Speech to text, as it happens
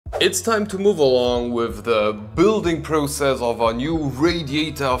It's time to move along with the building process of our new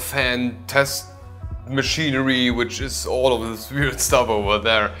radiator fan test machinery, which is all of this weird stuff over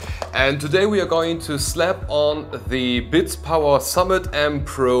there. And today we are going to slap on the Bitspower Summit M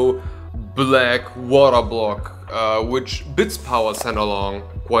Pro black water block, which Bitspower sent along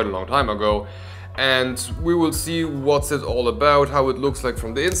quite a long time ago. And we will see what's it all about, how it looks like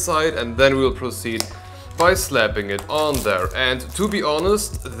from the inside, and then we'll proceed by slapping it on there. And to be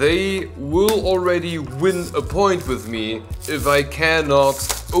honest, they will already win a point with me if I cannot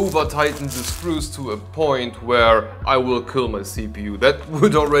over tighten the screws to a point where I will kill my CPU. That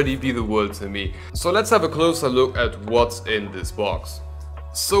would already be the world to me. So let's have a closer look at what's in this box.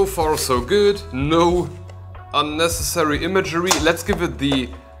 So far so good, no unnecessary imagery. Let's give it the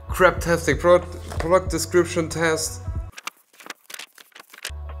craptastic product description test.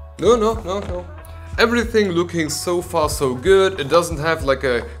 No. Everything looking so far so good. It doesn't have like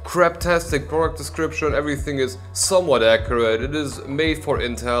a craptastic product description. Everything is somewhat accurate. It is made for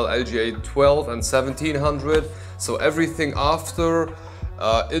Intel LGA 12 and 1700. So everything after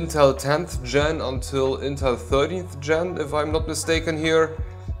Intel 10th gen until Intel 13th gen, if I'm not mistaken here.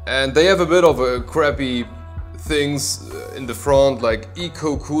 And they have a bit of a crappy things in the front, like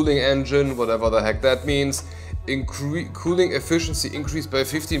eco cooling engine, whatever the heck that means. Cooling efficiency increased by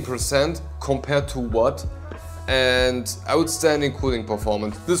 15% compared to what? And outstanding cooling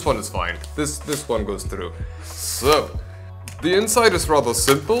performance. This one is fine. This one goes through. So the inside is rather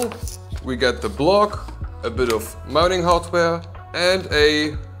simple. We get the block, a bit of mounting hardware, and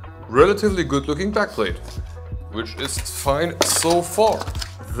a relatively good looking backplate, which is fine so far.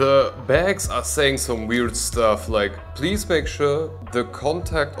 The bags are saying some weird stuff like, please make sure the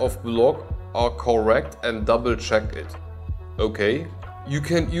contact of block are correct and double check it. Okay. You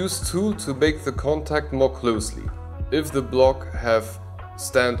can use tool to make the contact more closely if the block have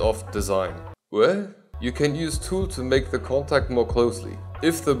standoff design. What? You can use tool to make the contact more closely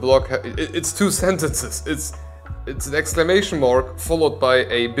if the block it's two sentences. It's an exclamation mark followed by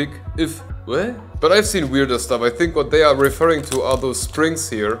a big if. What? But I've seen weirder stuff. I think what they are referring to are those springs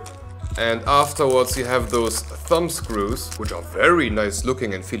here. And afterwards you have those thumb screws, which are very nice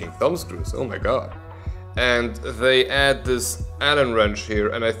looking and feeling thumb screws, oh my god. And they add this Allen wrench here,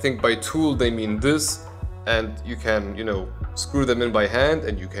 and I think by tool they mean this. And you can, you know, screw them in by hand,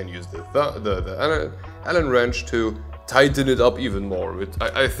 and you can use the Allen wrench to tighten it up even more.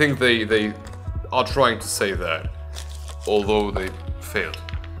 I think they are trying to say that, although they failed.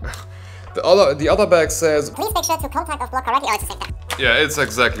 The other bag says, please make sure to contact of block correctly. Oh, it's the same text. Yeah, it's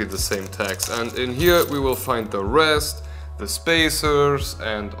exactly the same text. And in here we will find the rest, the spacers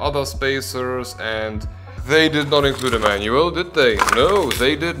and other spacers, and they did not include a manual, did they? No,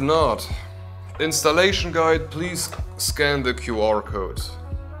 they did not. Installation guide, please scan the QR code.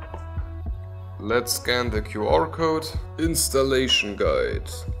 Let's scan the QR code. Installation guide.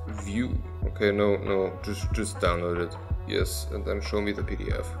 View. Okay, no, just download it. Yes, and then show me the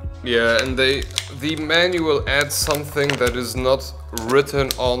PDF. Yeah, and the manual adds something that is not written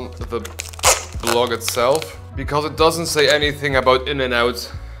on the blog itself, because it doesn't say anything about in and out,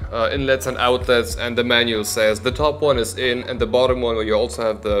 inlets and outlets, and the manual says the top one is in, and the bottom one where you also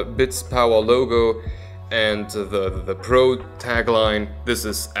have the Bitspower logo and the Pro tagline, this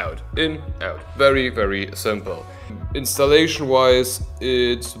is out. In, out. Very, very simple. Installation wise,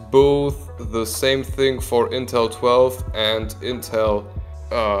 it's both the same thing for Intel 12 and Intel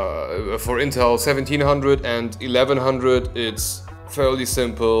for Intel 1700 and 1100. It's fairly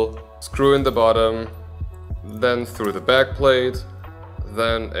simple. Screw in the bottom, then through the backplate,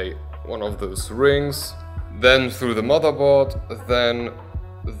 then one of those rings, then through the motherboard, then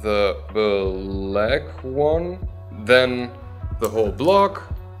the black one, then the whole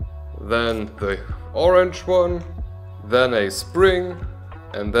block, then the orange one, then a spring,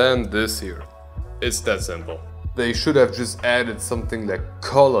 and then this here. It's that simple. They should have just added something like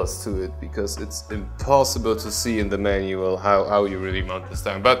colors to it, because it's impossible to see in the manual how you really mount this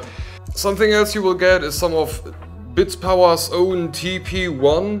down. But something else you will get is some of Bitspower's own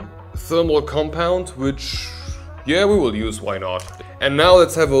TP1 thermal compound, which, yeah, we will use, why not? And now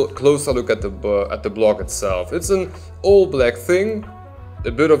let's have a closer look at the block itself. It's an all black thing.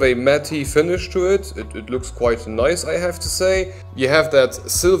 A bit of a matte finish to it. It looks quite nice, I have to say. You have that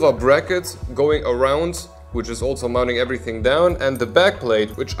silver bracket going around, which is also mounting everything down, and the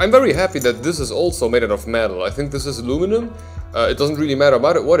backplate, which I'm very happy that this is also made out of metal. I think this is aluminum. It doesn't really matter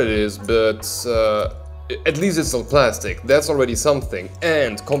about what it is, but at least it's not plastic. That's already something.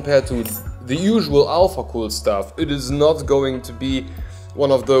 And compared to the usual alpha cool stuff, it is not going to be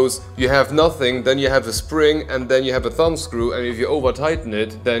one of those, you have nothing, then you have a spring, and then you have a thumb screw, and if you over tighten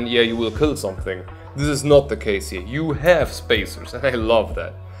it, then yeah, you will kill something. This is not the case here. You have spacers, and I love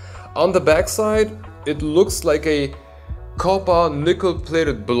that. On the backside, it looks like a copper nickel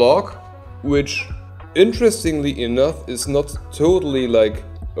plated block, which interestingly enough is not totally like,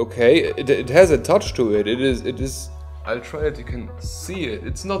 okay, it has a touch to it. It is, I'll try it, you can see it.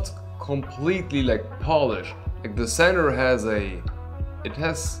 It's not completely like polished. Like the center has it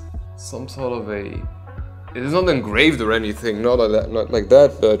has some sort of it is not engraved or anything, not like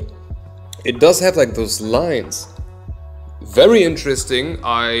that, but it does have like those lines. Very interesting.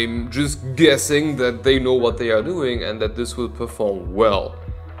 I'm just guessing that they know what they are doing and that this will perform well.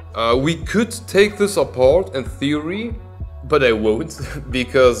 We could take this apart in theory, but I won't,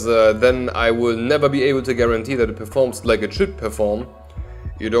 because then I will never be able to guarantee that it performs like it should perform.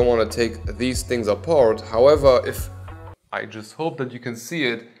 You don't want to take these things apart. However, if I just hope that you can see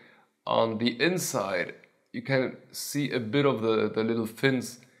it on the inside, you can see a bit of the little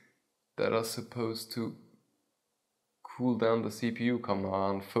fins that are supposed to cool down the CPU. Come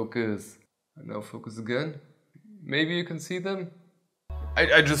on, focus. And now focus again. Maybe you can see them?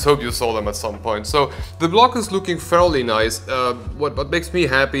 I just hope you saw them at some point. So the block is looking fairly nice. What makes me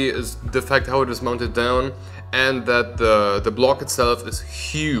happy is the fact how it is mounted down, and that the block itself is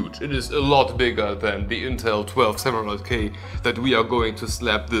huge. It is a lot bigger than the Intel 12700K that we are going to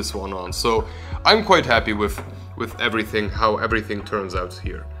slap this one on. So I'm quite happy with everything, how everything turns out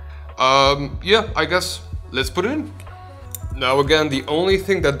here. Yeah, I guess let's put it in. Now again, the only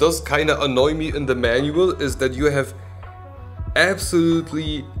thing that does kinda annoy me in the manual is that you have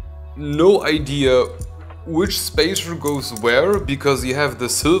absolutely no idea which spacer goes where, because you have the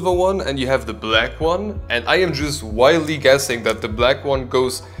silver one and you have the black one, and I am just wildly guessing that the black one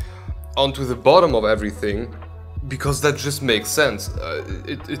goes onto the bottom of everything, because that just makes sense.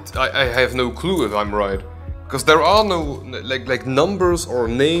 I have no clue if I'm right, because there are no like numbers or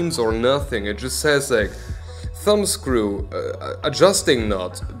names or nothing. It just says like thumb screw, adjusting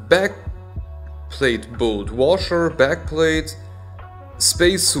nut, back plate bolt, washer, back plate,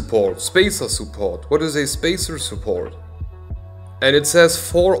 space support, spacer support. What is a spacer support? And it says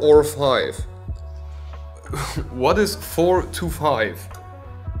 4 or 5. What is 4 to 5?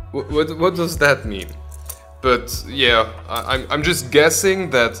 What does that mean? But yeah, I'm just guessing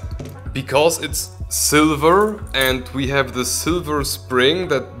that because it's silver and we have the silver spring,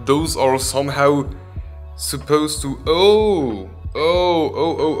 that those are somehow supposed to... Oh,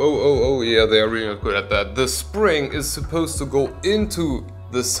 yeah, they are really not good at that. The spring is supposed to go into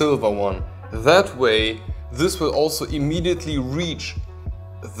the silver one. That way, this will also immediately reach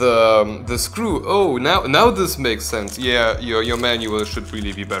the screw. Oh, now this makes sense. Yeah, your manual should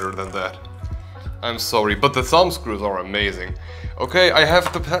really be better than that. I'm sorry, but the thumb screws are amazing. Okay, I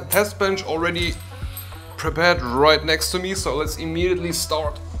have the test bench already prepared right next to me, so let's immediately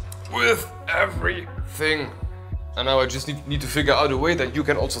start with everything. And now I just need to figure out a way that you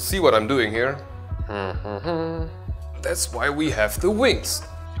can also see what I'm doing here. That's why we have the wings.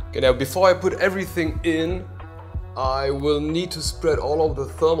 Okay, now before I put everything in, I will need to spread all of the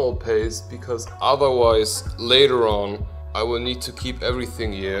thermal paste, because otherwise later on I will need to keep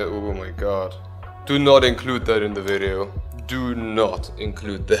everything here. Oh my god. Do not include that in the video. Do not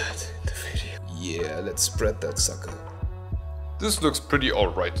include that in the video. Yeah, let's spread that sucker. This looks pretty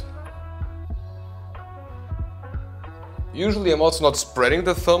alright. Usually I'm also not spreading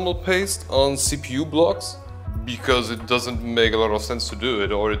the thermal paste on CPU blocks, because it doesn't make a lot of sense to do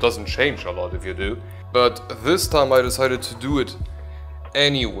it, or it doesn't change a lot if you do. But this time I decided to do it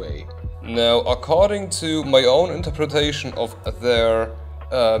anyway. Now, according to my own interpretation of their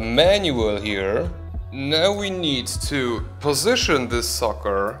manual here, now we need to position this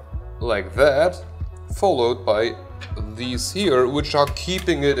sucker like that, followed by these here, which are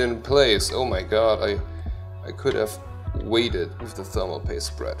keeping it in place. Oh my god, I could have waited with the thermal paste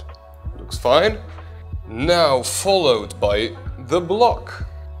spread. Looks fine. Now followed by the block.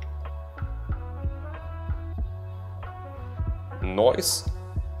 Nice.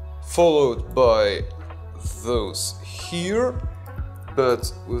 Followed by those here,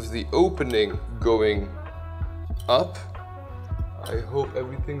 but with the opening going up. I hope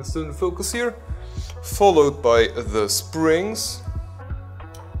everything is still in focus here. Followed by the springs.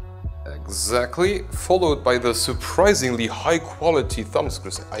 Exactly, followed by the surprisingly high quality thumb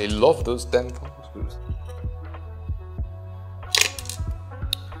screws. I love those damn thumb screws.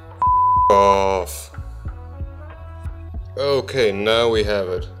 Off. Okay, now we have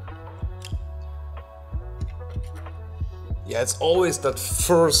it. Yeah, it's always that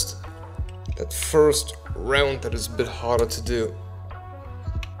first round that is a bit harder to do.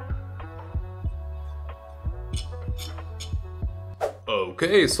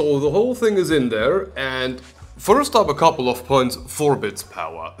 Okay, so the whole thing is in there, and first up, a couple of points for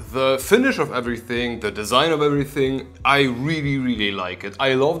Bitspower. The finish of everything, the design of everything, I really like it.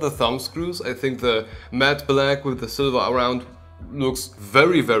 I love the thumb screws. I think the matte black with the silver around looks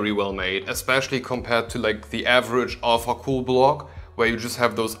very well made, especially compared to like the average Alpha Cool block, where you just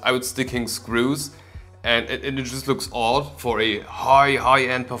have those out-sticking screws, and it just looks odd for a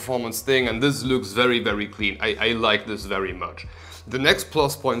high-end performance thing, and this looks very clean. I like this very much. The next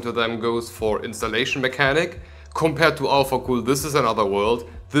plus point to them goes for installation mechanic. Compared to Alpha Cool, this is another world.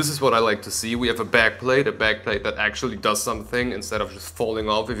 This is what I like to see. We have a backplate that actually does something instead of just falling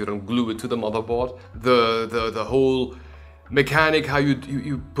off if you don't glue it to the motherboard. The whole mechanic, how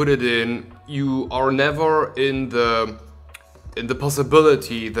you put it in, you are never in the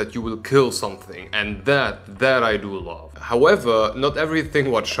possibility that you will kill something, and that I do love. However, not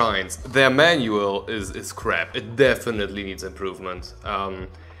everything what shines. Their manual is crap. It definitely needs improvement.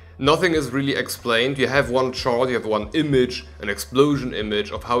 Nothing is really explained. You have one chart, you have one image, an explosion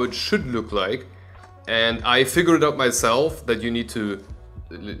image of how it should look like, and I figured out myself that you need to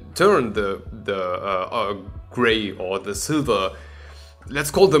turn the gray or the silver,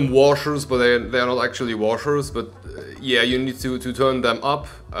 let's call them washers, but they're not actually washers, but yeah, you need to turn them up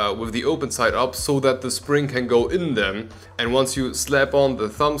with the open side up so that the spring can go in them, and once you slap on the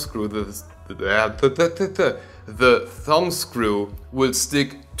thumb screw, the thumb screw will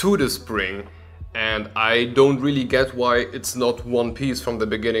stick to the spring, and I don't really get why it's not one piece from the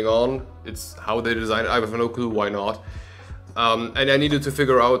beginning on. It's how they designed it. I have no clue why not. And I needed to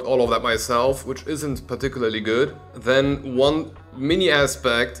figure out all of that myself, which isn't particularly good. Then one mini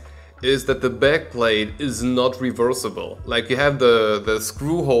aspect is that the backplate is not reversible. Like, you have the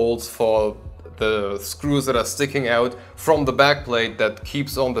screw holes for the screws that are sticking out from the backplate that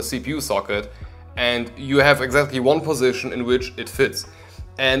keeps on the CPU socket, and you have exactly one position in which it fits.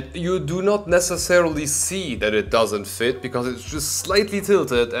 And you do not necessarily see that it doesn't fit because it's just slightly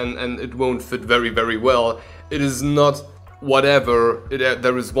tilted and it won't fit very well. It is not whatever,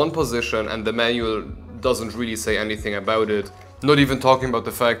 there is one position and the manual doesn't really say anything about it. Not even talking about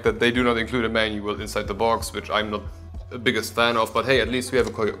the fact that they do not include a manual inside the box, which I'm not the biggest fan of, but hey, at least we have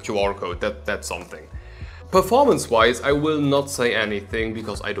a QR code, that's something. Performance-wise, I will not say anything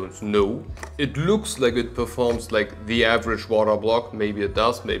because I don't know. It looks like it performs like the average Waterblock. Maybe it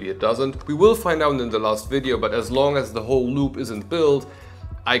does, maybe it doesn't. We will find out in the last video, but as long as the whole loop isn't built,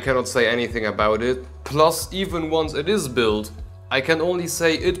 I cannot say anything about it. Plus, even once it is built, I can only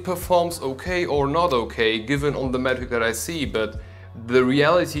say it performs okay or not okay, given on the metric that I see, but the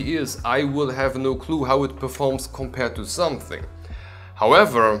reality is I will have no clue how it performs compared to something.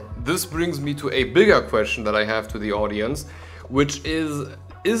 However, this brings me to a bigger question that I have to the audience, which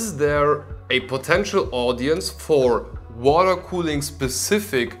is there a potential audience for water cooling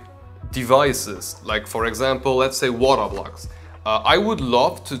specific devices? Like, for example, let's say Waterblocks. I would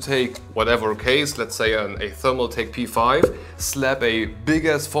love to take whatever case, let's say a Thermaltake P5, slap a big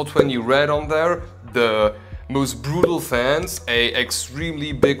ass 420 red on there, the most brutal fans, a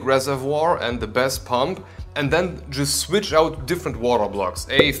extremely big reservoir and the best pump, and then just switch out different water blocks.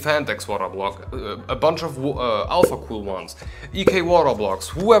 A Fantex water block, a bunch of Alpha Cool ones, EK water blocks,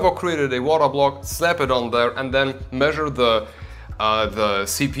 whoever created a water block, slap it on there and then measure the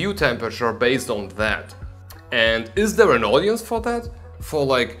CPU temperature based on that. And is there an audience for that? For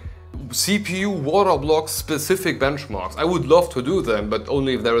like CPU water block specific benchmarks? I would love to do them, but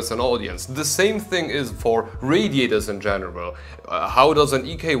only if there is an audience. The same thing is for radiators in general. How does an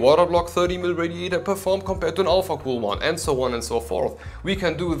EK Waterblock 30mm radiator perform compared to an Alpha Cool one, and so on and so forth. We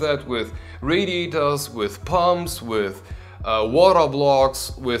can do that with radiators, with pumps, with water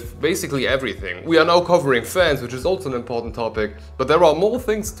blocks, with basically everything. We are now covering fans, which is also an important topic, but there are more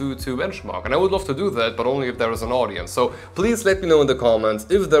things to benchmark, and I would love to do that, but only if there is an audience. So please let me know in the comments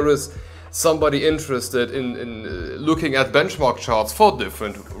if there is somebody interested in looking at benchmark charts for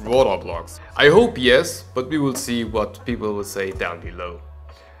different water blocks. I hope yes, but we will see what people will say down below.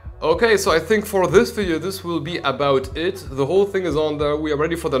 Okay, so I think for this video, this will be about it. The whole thing is on there. We are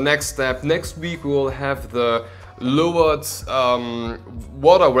ready for the next step. Next week we will have the lowered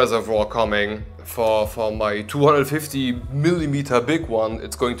water reservoir coming for my 250mm big one.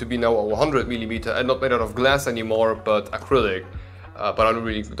 It's going to be now a 100mm and not made out of glass anymore, but acrylic. But I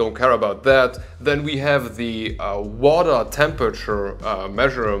really don't care about that. Then we have the water temperature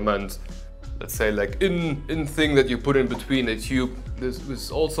measurement, let's say like in thing that you put in between a tube. This is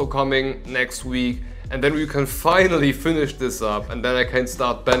also coming next week, and then we can finally finish this up, and then I can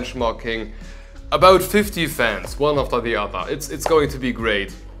start benchmarking about 50 fans, one after the other. It's going to be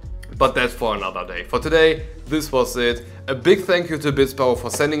great. but that's for another day. For today, this was it. A big thank you to Bitspower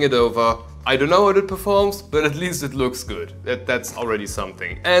for sending it over. I don't know how it performs, but at least it looks good. That's already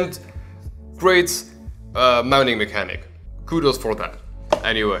something. And great mounting mechanic. Kudos for that.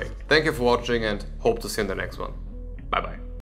 Anyway, thank you for watching and hope to see you in the next one. Bye bye.